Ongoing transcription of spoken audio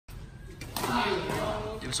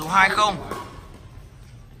Điểm số 2-0.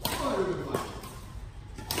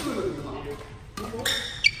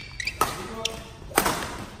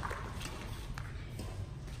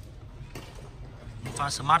 Pha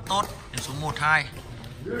smart tốt, điểm số 1-2.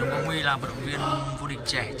 Đồng Quang Huy là vận động viên vô địch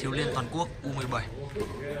trẻ thiếu liên toàn quốc U17.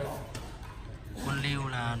 Quân Lưu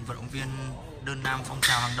là vận động viên đơn nam phong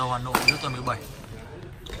trào hàng đầu Hà Nội lứa tuổi 17.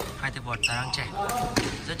 Hai tay vợt tài năng trẻ,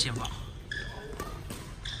 rất triển vọng.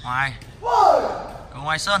 Ngoài cầu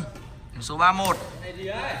ngoài sân, điểm số 3-1.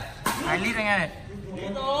 2 lít anh ơi.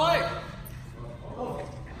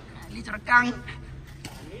 2 lít cho nó căng.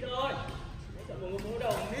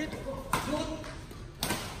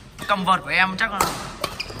 Cầm vợt của em chắc là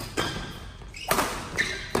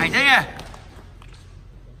thành thế nhỉ.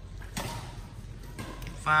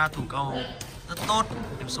 Pha thủ cầu rất tốt,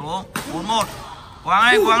 điểm số 4-1. Cố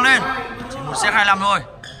gắng lên, chỉ một set 25 thôi.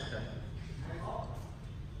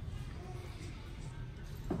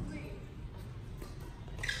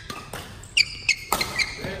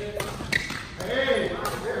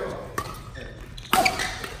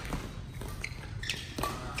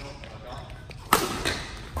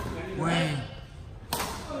 Ui,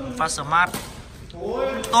 pha smart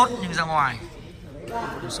tốt nhưng ra ngoài,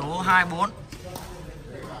 điểm số 2-4.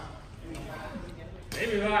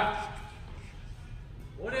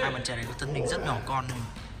 Hai bạn trẻ này có thân hình rất nhỏ con.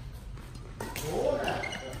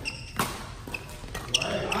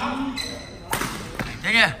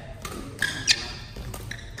 Thế nhỉ.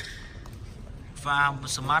 Pha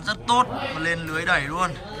smart rất tốt và lên lưới đẩy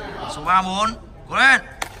luôn. Số 3-4. Cố lên.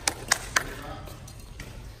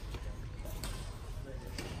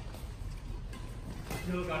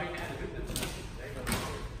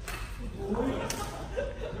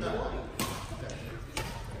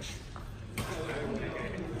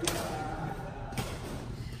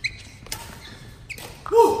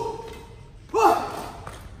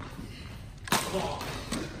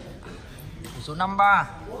 Số 53.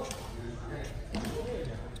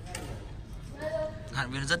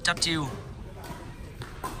 Hạn viên rất chắc chiêu.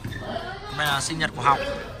 Hôm nay là sinh nhật của học.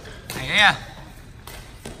 Thấy đấy à?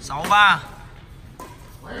 63.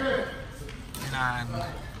 Nên là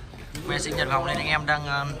về sinh nhật của học nên anh em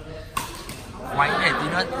đang quánh để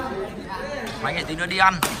tí nữa đi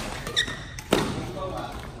ăn.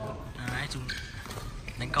 Đấy, chúng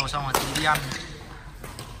đánh cầu xong rồi tí đi ăn.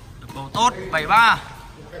 Được cầu tốt, 73.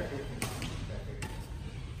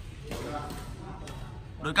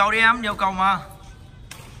 Đối cầu đi em, nhiều cầu mà.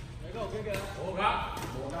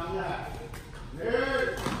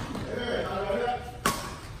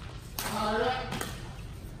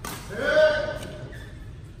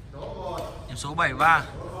 Điểm số 73.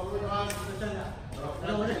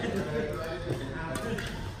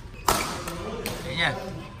 Đấy nhỉ.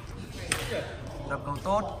 Đập cầu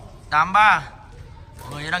tốt, 83.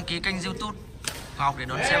 Mọi người nhớ đăng ký kênh YouTube học để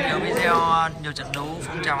đón xem nhiều video, nhiều trận đấu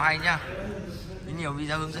phong trào hay nhá. Nhiều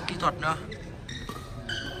video hướng dẫn kỹ thuật nữa.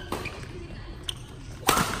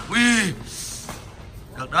 Ui,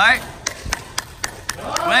 được đấy.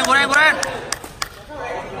 Cố lên. Cố lên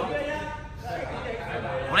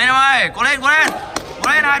em ơi, cố lên.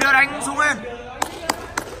 Hai đứa đánh súng lên.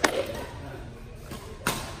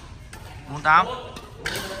 48.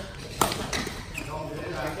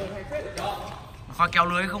 Pha kéo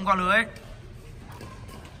lưới không qua lưới.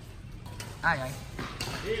 Ai vậy?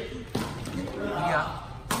 Kìa,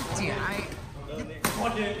 trẻ ai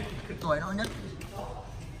tuổi nó nhất.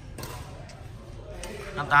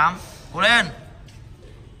 58. Cố lên.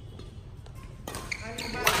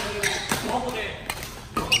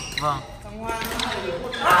 Vâng.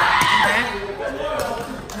 Thế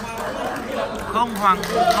không, Hoàng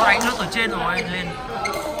nó đánh nước ở trên rồi lên,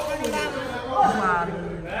 nhưng mà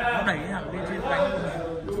nó đẩy hẳn lên trên đánh.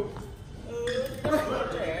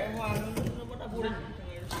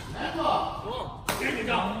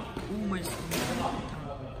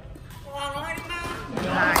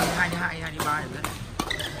 Hai đi ba đấy.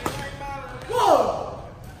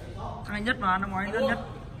 Thằng này nhất mà, năm ngoái nhất.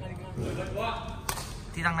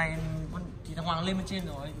 Thì thằng này thì thằng Hoàng lên bên trên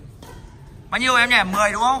rồi. Bao nhiêu em nhỉ?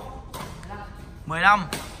 10 đúng không? 15.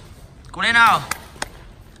 Cố lên nào.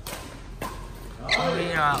 Đây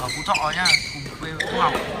là ở Phú Thọ nhá, cùng quê Phú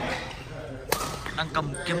học. Đang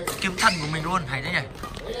cầm kiếm thân của mình luôn, hay thế nhỉ?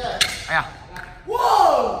 Đây à.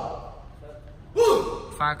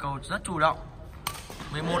 Pha cầu rất chủ động.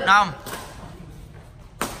 11-5.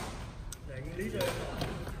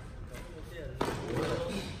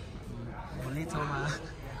 Một lít thôi mà.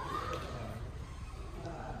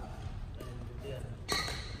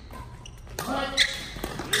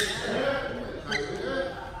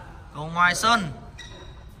 Cầu ngoài sân.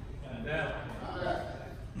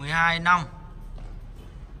 12-5.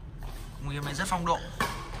 Người này rất phong độ.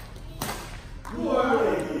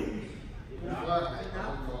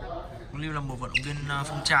 Lưu là một vận động viên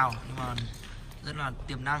phong trào nhưng mà rất là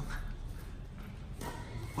tiềm năng.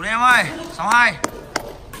 Cố lên em ơi, 6-2.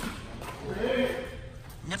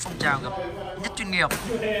 Nhất phong trào gặp nhất chuyên nghiệp.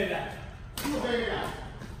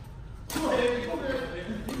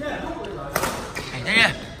 Hay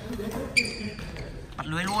thế, bắt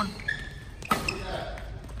lưới luôn.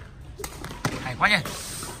 Hay quá nhỉ.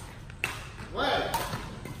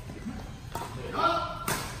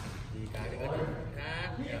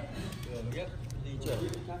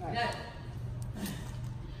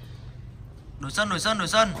 Đổi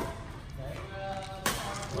sân.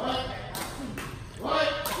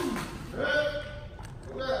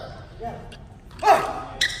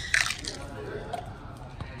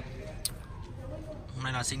 Hôm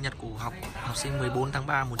nay là sinh nhật của học sinh 14 tháng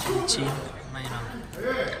 3 1999. Hôm nay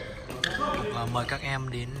là mời các em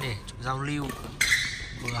đến để giao lưu,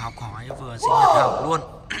 vừa học hỏi vừa sinh nhật học luôn.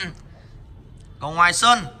 Cầu ngoài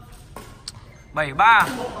sân 73.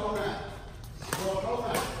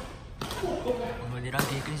 Mọi người thì đăng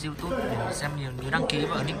ký kênh YouTube để xem nhiều, nhớ đăng ký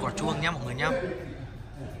và ấn quả chuông nhé mọi người nhé.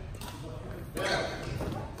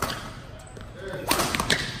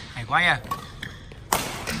 Hay quá nhỉ.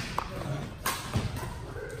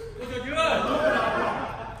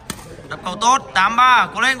 Đập cầu tốt, 83,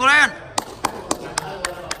 cố lên.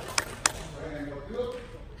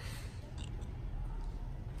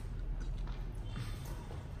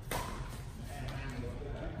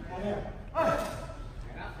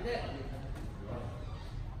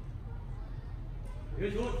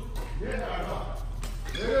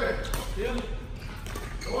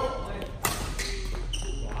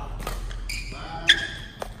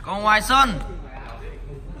 Cầu ngoài sân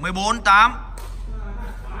 14-8.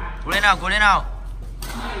 Cố lên nào.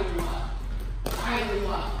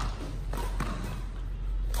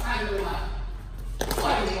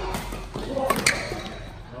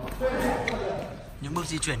 Những bước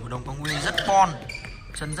di chuyển của Đồng Quang Huy rất bon,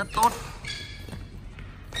 chân rất tốt.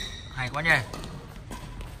 Hay quá nhỉ.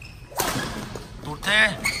 Tốt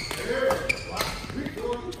thế.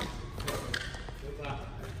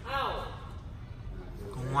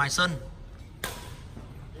 Cùng ngoài sân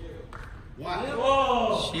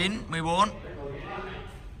 9-14.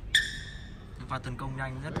 Và tấn công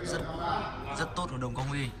nhanh rất tốt của Đồng Quang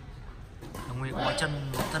Huy. Đồng Huy có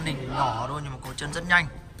thân hình nhỏ thôi nhưng mà có chân rất nhanh.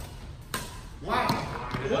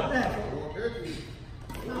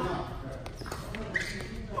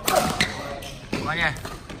 Quá nhỉ.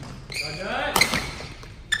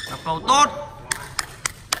 Đập cầu tốt.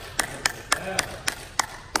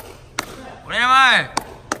 Cố lên em ơi.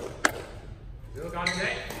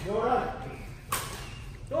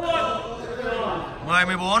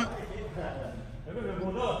 10-14.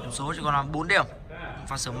 Điểm số chỉ còn là 4 điểm.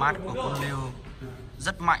 Pha smart của con Lưu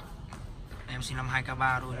rất mạnh. Em sinh năm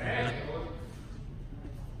 2K3 thôi.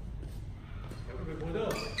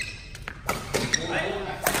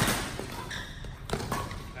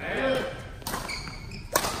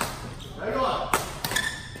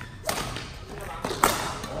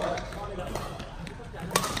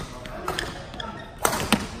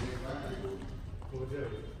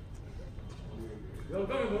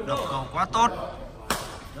 Đập cầu quá tốt.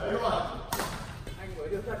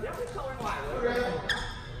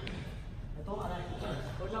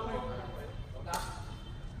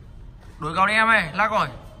 Đuổi cầu đi em ơi, lag rồi.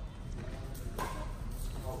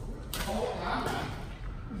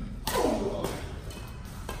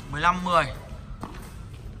 $15-10.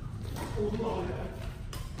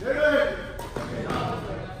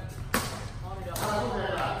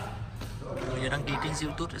 Bây giờ đăng ký kênh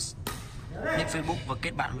YouTube, nick Facebook và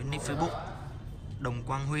kết bạn với nick Facebook Đồng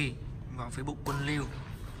Quang Huy và Facebook Quân Lưu.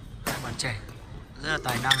 Hai bạn trẻ rất là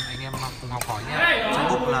tài năng, anh em cùng học hỏi nhé.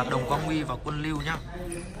 Facebook là Đồng Quang Huy và Quân Lưu nhá.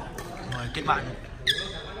 Mời kết bạn.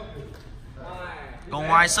 Cầu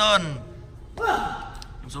ngoài sân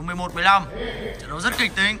số 11-15. Trận đấu rất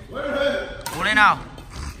kịch tính. Cố lên nào.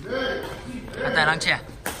 Hai tài năng trẻ.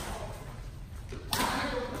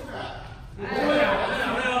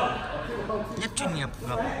 Nhất chuyên nghiệp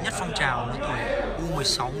gặp nhất phong trào lứa tuổi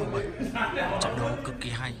U16, 17. Trận đấu cực kỳ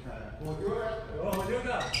hay.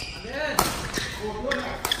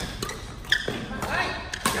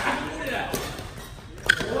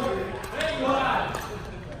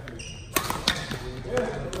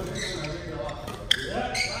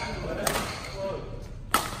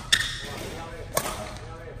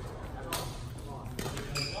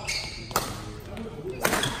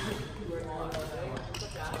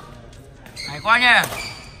 Hay quá nhỉ.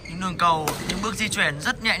 Những đường cầu, những bước di chuyển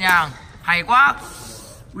rất nhẹ nhàng. Hay quá.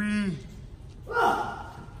 Ui.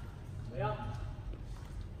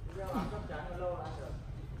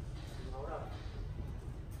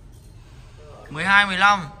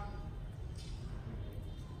 12-15.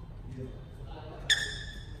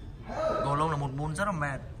 Cầu lông là một môn rất là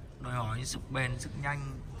mệt, đòi hỏi sức bền, sức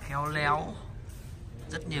nhanh, khéo léo,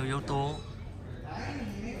 rất nhiều yếu tố.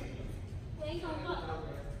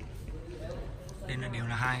 Đây là điều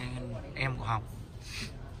là hai em của học.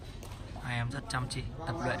 Hai em rất chăm chỉ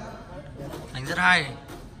tập luyện, đánh rất hay.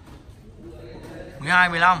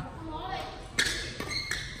 12-15.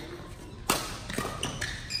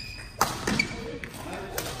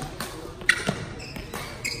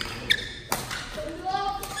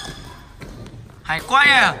 Hay quá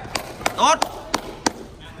nhỉ. Tốt.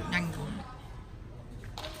 Nhanh quá.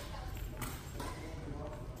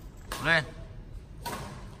 Lên.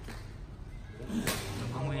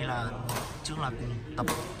 Có Huy là trước là cùng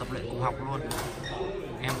tập luyện cùng học luôn.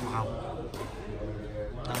 Em của học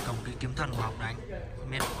đang cầm cái kiếm thần của học đánh,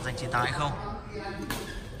 không biết giành chiến thắng hay không.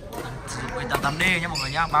 Sử dụng cái 88D nhé mọi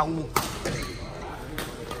người nhá, 3U.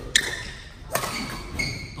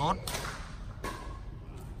 Tốt.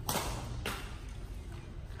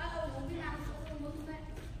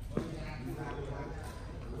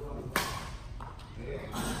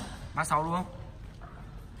 Ba 6 đúng không?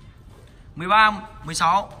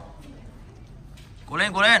 13-16. Cố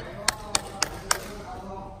lên, cố lên.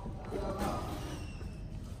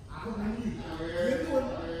 Hôm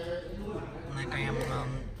nay các em,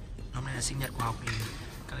 hôm nay là sinh nhật của học thì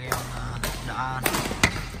các em đã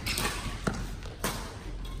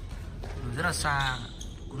rất là xa,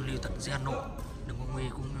 cũng đi tận Hà Nội. Đừng có Huy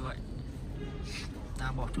cũng như vậy.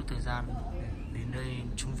 Ta bỏ chút thời gian đến đây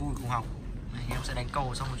chung vui cùng học. Anh em sẽ đánh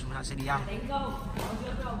cầu xong rồi chúng ta sẽ đi ăn.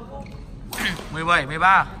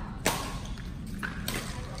 17-13.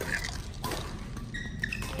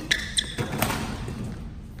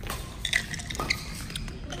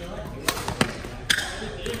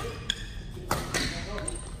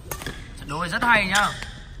 Trận đấu này rất hay nhá.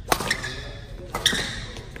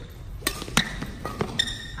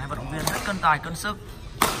 Hai vận động viên rất cân tài cân sức.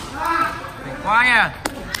 Hay quá nha.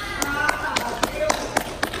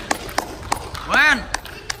 Lên.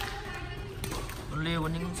 Con Lưu có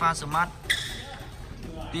những pha smart.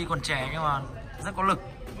 Tuy còn trẻ nhưng mà rất có lực,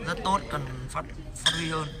 rất tốt, cần phát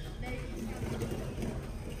huy hơn.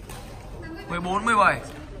 14-17.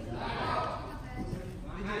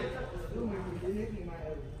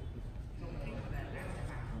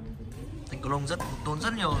 Đánh cầu lông rất tốn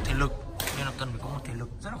rất nhiều thể lực, nên là cần phải có một thể lực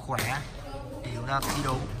rất là khỏe để chúng ta thi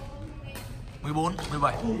đấu.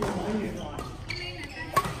 14-17.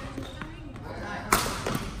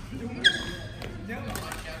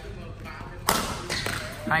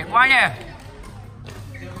 Hay quá nhỉ.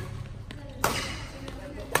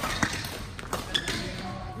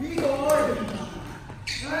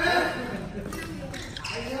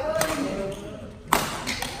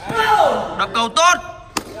 Đập cầu tốt.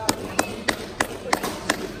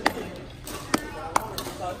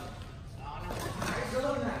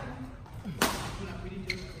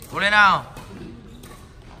 Cố lên nào.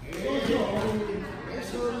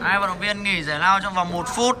 Hai vận động viên nghỉ giải lao trong vòng 1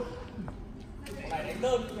 phút.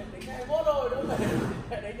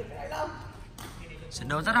 Trận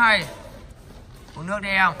đấu rất hay. Uống nước đi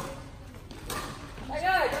em.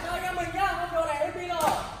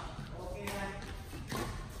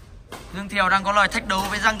 Dương Thiều đang có lời thách đấu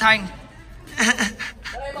với Giang Thanh.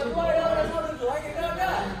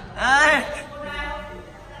 Đấy.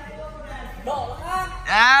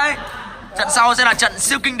 Đấy. Trận sau sẽ là trận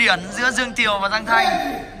siêu kinh điển giữa Dương Thiều và Giang Thanh.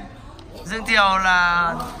 Dương Thiều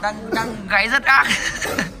là đang gáy rất ác.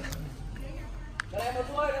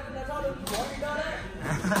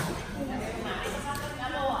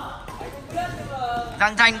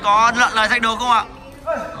 Giang Thanh có lợn lời thách đấu không ạ?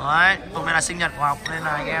 Đấy, hôm nay là sinh nhật của học nên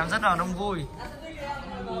là anh em rất là đông vui.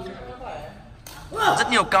 Rất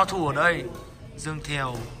nhiều cao thủ ở đây. Dương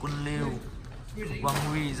Thiều, Quân Lưu, Quang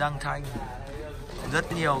Huy, Giang Thanh.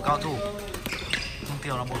 Rất nhiều cao thủ. Dương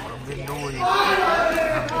Thiều là một vận động viên đôi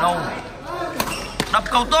hàng đầu. Đập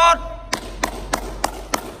cầu tốt.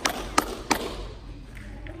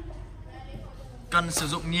 Cần sử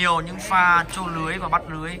dụng nhiều những pha trô lưới và bắt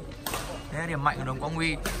lưới. Đấy là điểm mạnh của đồng Quang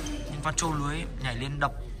Huy. Những pha trô lưới, nhảy lên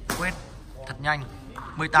đập, quét thật nhanh.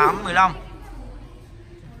 18-15.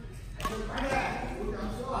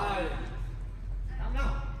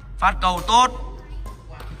 Phát cầu tốt.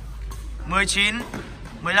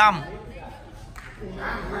 19-15.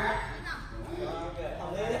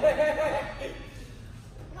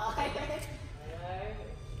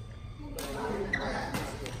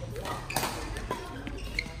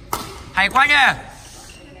 Hay quá nhỉ.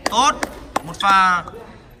 Tốt. Một pha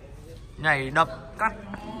nhảy đập cắt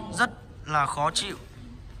rất là khó chịu.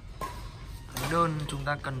 Đơn chúng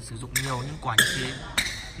ta cần sử dụng nhiều những quả như thế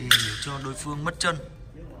để cho đối phương mất chân.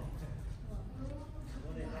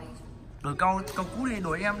 Đổi câu cũ đi,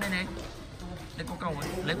 đổi em đây này. Đây có cầu ấy,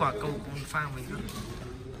 lấy quả cầu pha mình nữa.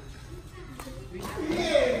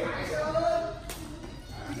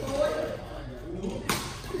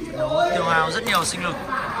 Trận đấu tiêu hao rất nhiều sinh lực,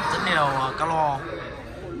 rất nhiều calo.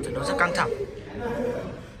 Trận đấu rất căng thẳng.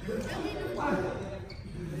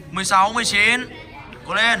 16, 19.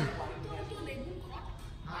 Cố lên.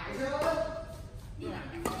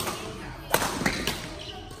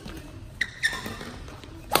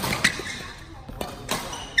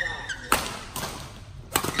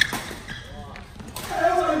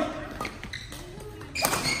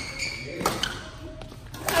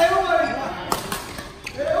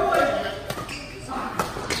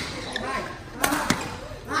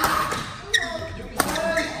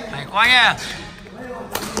 Quá nhỉ.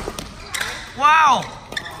 Wow,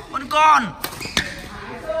 vẫn còn.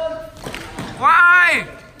 Quá hay.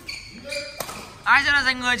 Ai sẽ là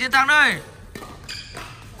giành người chiến thắng đây?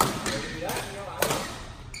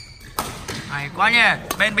 Hay quá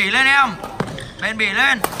nhỉ. Bền bỉ lên em. Bền bỉ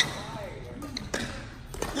lên.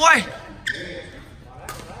 Ui.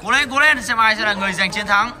 Cố lên xem ai sẽ là người giành chiến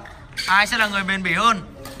thắng. Ai sẽ là người bền bỉ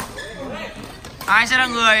hơn. Ai sẽ là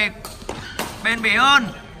người bền bỉ hơn.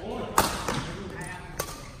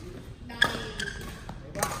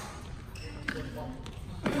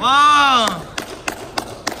 Vâng.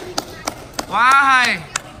 Quá hay.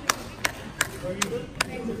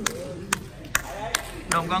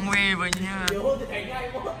 Đồng Quang Huy với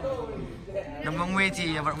Đồng Quang Huy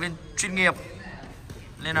thì vận động viên chuyên nghiệp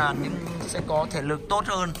nên là sẽ có thể lực tốt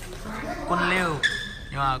hơn Quân Lưu.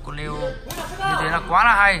 Nhưng mà Quân Lưu như thế là quá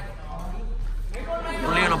là hay.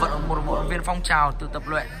 Quân Lưu là một vận động viên phong trào tự tập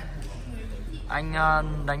luyện. Anh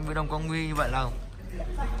đánh với Đồng Quang Huy như vậy là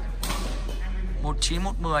 19,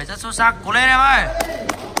 110 rất xuất sắc. Cố lên em ơi.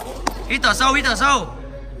 Hít thở sâu, hít thở sâu.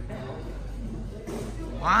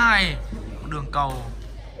 Quá hay. Đường cầu.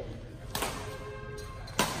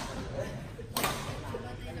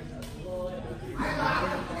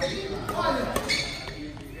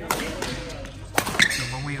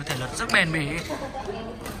 Đường bóng Huy có thể lật rất bền bỉ.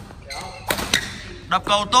 Đập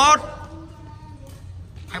cầu tốt.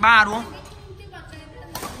 23 đúng không?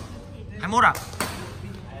 21 à?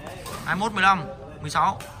 21, 15,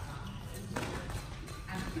 16.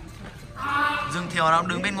 Dương Thiều đang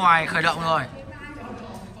đứng bên ngoài khởi động rồi.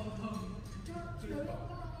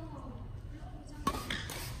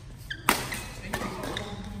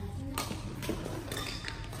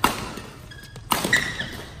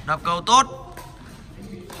 Đập cầu tốt.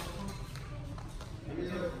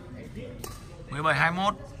 17,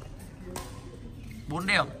 21. 4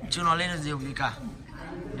 điểm, chưa nói lên được gì cả.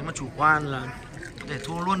 Nếu mà chủ quan là có thể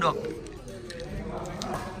thua luôn được.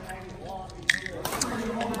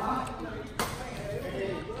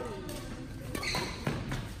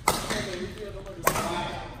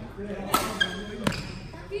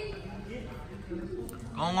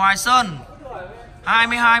 Còn ngoài sân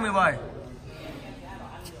 22, 17.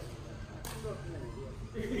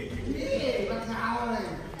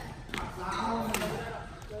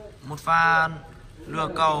 Một pha lừa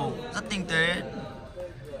cầu rất tinh tế.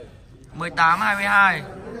 18, 22.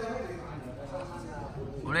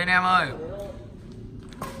 Cố lên em ơi.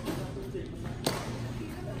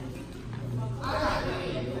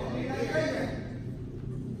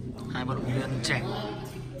 Hai vận động viên trẻ,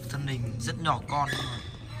 thân hình rất nhỏ con,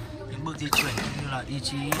 những bước di chuyển cũng như là ý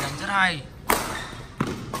chí đánh rất hay.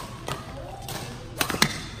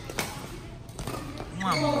 Đúng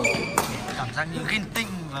là cảm giác như ghen tinh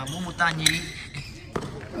và mua một ta nhí.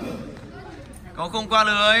 Có không qua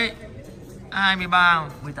lưới. 23,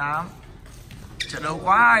 18. Trận đấu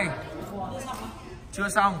quá hay. Chưa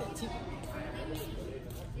xong.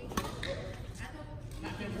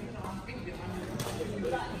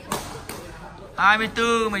 Hai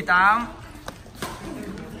 24, 18.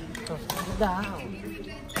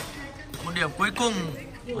 Một điểm cuối cùng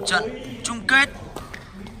của trận chung kết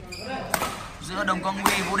giữa Đồng Quang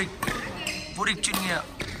Huy vô địch chuyên nghiệp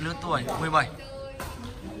lứa tuổi 17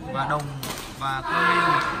 và Quang Lưu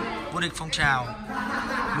vô địch phong trào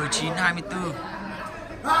 19, 24.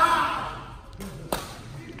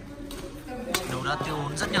 Trận đấu đã tiêu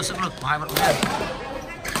tốn rất nhiều sức lực của hai vận động viên.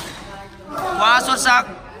 Quá xuất sắc.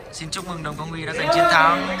 Xin chúc mừng Đồng Quang Huy đã giành chiến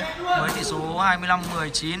thắng với tỷ số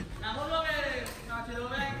 25-19.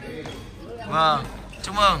 Vâng,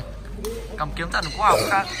 chúc mừng. Cầm kiếm thần của Quốc học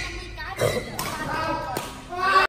khác.